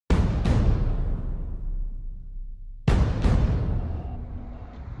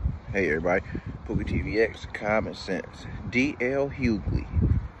Hey everybody, Pookie TVX, Common Sense, DL Hughley.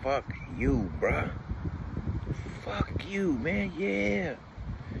 Fuck you, bruh. Fuck you, man.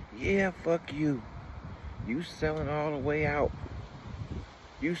 Yeah, fuck you. You selling all the way out.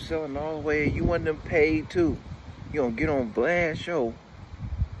 You selling all the way. You want them paid too. You gonna get on Vlad's show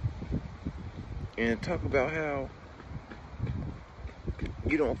and talk about how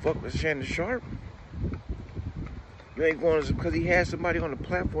you don't fuck with Shannon Sharp? You ain't going to, because he had somebody on the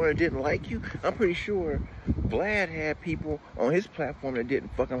platform that didn't like you? I'm pretty sure Vlad had people on his platform that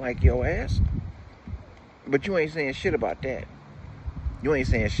didn't fucking like your ass. But you ain't saying shit about that. You ain't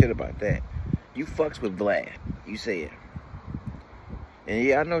saying shit about that. You fucks with Vlad. You say it. And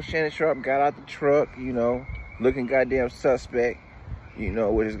yeah, I know Shannon Sharp got out the truck, you know, looking goddamn suspect, you know,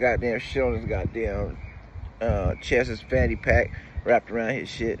 with his goddamn shit on his goddamn chest, his fanny pack wrapped around his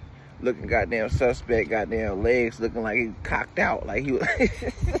shit. Looking goddamn suspect, goddamn legs looking like he cocked out, like he was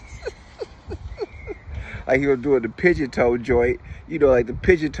like he was doing the pigeon toe joint, you know, like the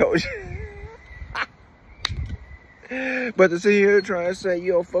pigeon toe. But to sit here trying to say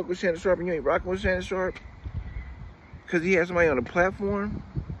you don't fuck with Shannon Sharp and you ain't rocking with Shannon Sharp because he has somebody on the platform,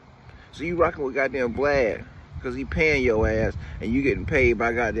 so you rocking with goddamn Vlad because he paying your ass and you getting paid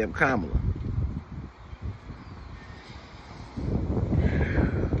by goddamn Kamala.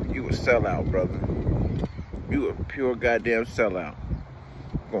 Sellout, brother. You a pure goddamn sellout.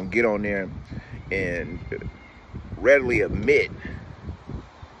 Gonna get on there and readily admit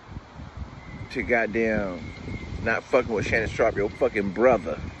to goddamn not fucking with Shannon Sharp, your fucking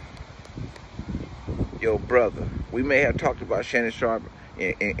brother. Your brother. We may have talked about Shannon Sharp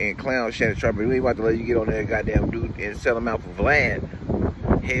and clown Shannon Sharp, but we ain't about to let you get on there and goddamn dude and sell him out for Vlad.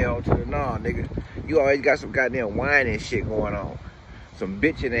 Hell to the nah, nigga. You always got some goddamn whining shit going on. Some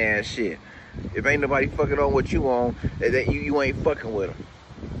bitching ass shit. If ain't nobody fucking on what you on, that you ain't fucking with them.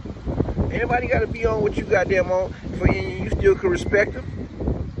 Ain't nobody gotta be on what you goddamn on for you still can respect them.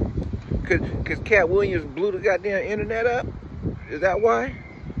 Cause Cat Williams blew the goddamn internet up? Is that why?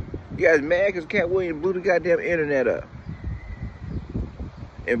 You guys mad cause Cat Williams blew the goddamn internet up?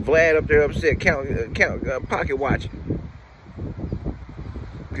 And Vlad up there upset pocket watching.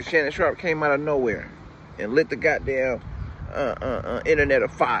 Cause Shannon Sharp came out of nowhere and lit the goddamn internet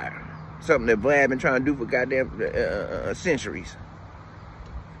of fire. Something that Vlad been trying to do for goddamn centuries.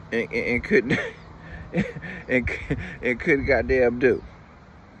 And couldn't and couldn't goddamn do.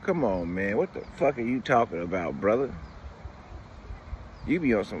 Come on, man. What the fuck are you talking about, brother? You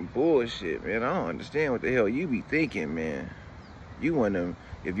be on some bullshit, man. I don't understand what the hell you be thinking, man. You want to,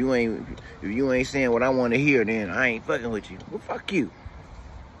 if you ain't saying what I want to hear, then I ain't fucking with you. Well, fuck you.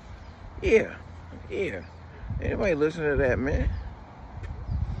 Yeah. Anybody listen to that, man?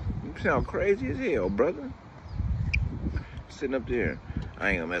 You sound crazy as hell, brother. Sitting up there.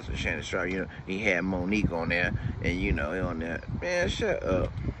 I ain't gonna mess with Shannon Sharp. You know, he had Monique on there, and you know, he on that. Man, shut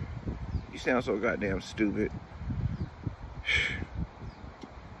up. You sound so goddamn stupid.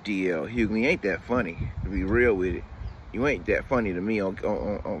 DL Hughley ain't that funny, to be real with it. You ain't that funny to me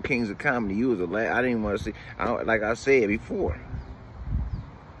on Kings of Comedy. You was a lad. I didn't even want to see, like I said before.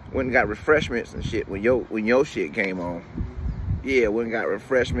 Went and got refreshments and shit when your shit came on. Yeah, went and got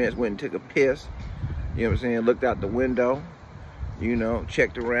refreshments, went and took a piss. You know what I'm saying? Looked out the window, you know,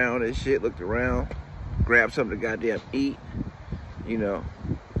 checked around and shit, looked around, grabbed something to goddamn eat, you know,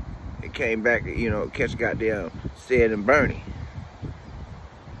 and came back, you know, catch goddamn Sid and Bernie.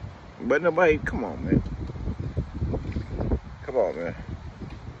 But nobody, come on, man. Come on, man.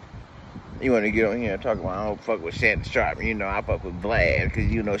 You want to get on here and talk about I don't fuck with Shannon Sharp. You know, I fuck with Vlad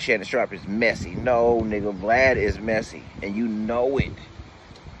because you know Shannon Sharp is messy. No, nigga, Vlad is messy. And you know it.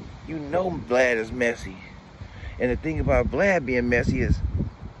 You know Vlad is messy. And the thing about Vlad being messy is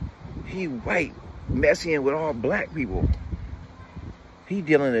he white, messying with all black people. He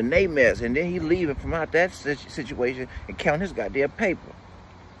dealing in they mess. And then he leaving from out that situation and counting his goddamn paper.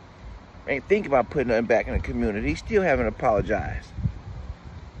 Ain't think about putting nothing back in the community. He still haven't apologized.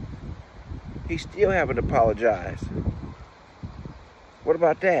 He still haven't apologized. What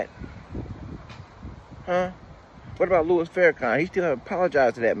about that? Huh? What about Louis Farrakhan? He still haven't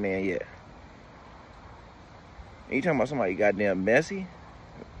apologized to that man yet. And you talking about somebody goddamn messy?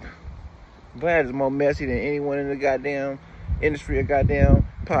 Vlad is more messy than anyone in the goddamn industry of goddamn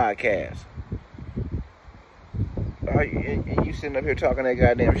podcasts. And you sitting up here talking that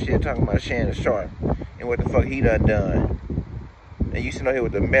goddamn shit, talking about Shannon Sharp and what the fuck he done. And you sitting out here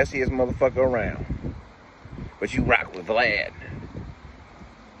with the messiest motherfucker around. But you rock with Vlad.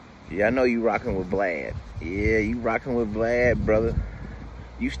 Yeah, I know you rocking with Vlad. Yeah, you rocking with Vlad, brother.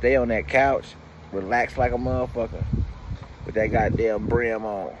 You stay on that couch, relax like a motherfucker, with that goddamn brim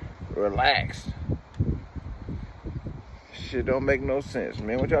on. Relax. Shit don't make no sense,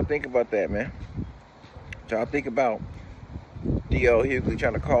 man. What y'all think about that, man? What y'all think about D.L. Hughley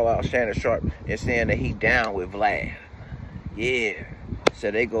trying to call out Shannon Sharpe and saying that he down with Vlad? Yeah.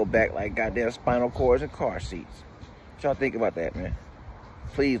 So they go back like goddamn spinal cords and car seats. What y'all think about that, man?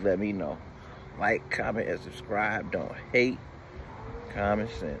 Please let me know. Like, comment, and subscribe. Don't hate. Common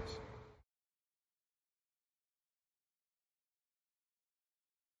sense.